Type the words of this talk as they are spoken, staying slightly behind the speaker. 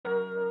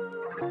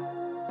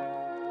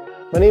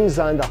My name's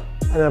Zander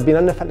and I've been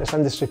in the fitness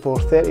industry for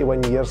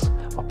 31 years.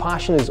 My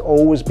passion has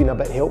always been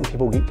about helping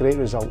people get great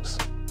results.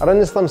 I run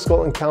the Slim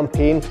Scotland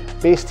campaign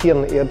based here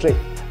in Airdrie,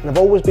 and I've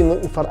always been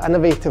looking for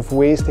innovative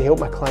ways to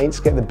help my clients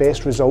get the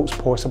best results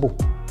possible.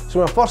 So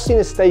when I first seen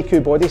the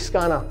Styku body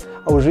scanner,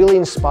 I was really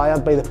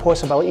inspired by the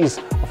possibilities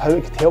of how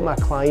it could help my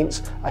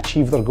clients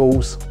achieve their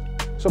goals.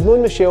 So I've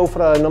known Michelle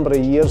for a number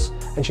of years,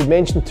 and she'd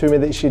mentioned to me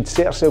that she'd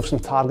set herself some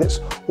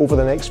targets over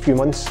the next few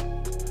months.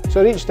 So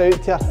I reached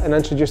out to her and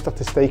introduced her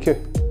to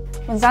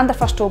Styku. When Zander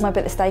first told me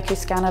about the Styku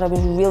scanner, I was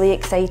really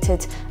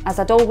excited, as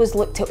I'd always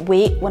looked at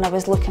weight when I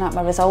was looking at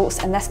my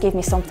results, and this gave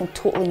me something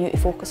totally new to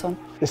focus on.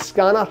 The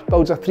scanner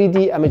builds a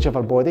 3D image of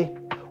our body,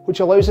 which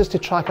allows us to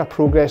track our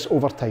progress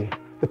over time.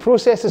 The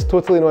process is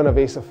totally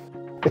non-invasive.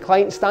 The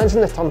client stands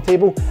on the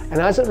turntable,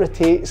 and as it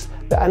rotates,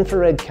 the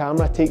infrared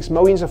camera takes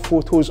millions of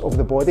photos of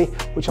the body,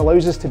 which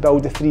allows us to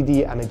build the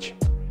 3D image.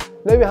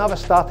 Now we have a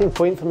starting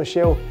point for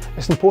Michelle,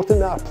 it's important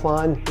that our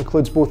plan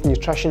includes both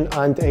nutrition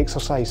and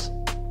exercise.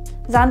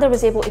 Zander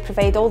was able to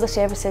provide all the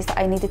services that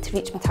I needed to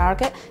reach my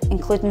target,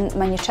 including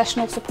my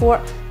nutritional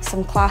support,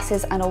 some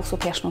classes and also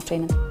personal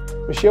training.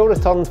 Michelle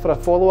returned for a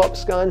follow-up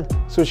scan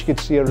so she could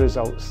see her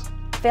results.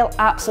 It felt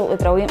absolutely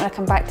brilliant when I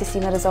come back to see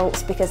my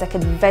results because I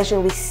could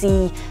visually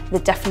see the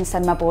difference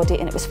in my body,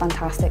 and it was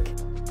fantastic.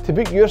 To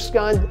book your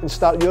scan and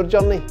start your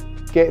journey,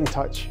 get in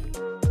touch.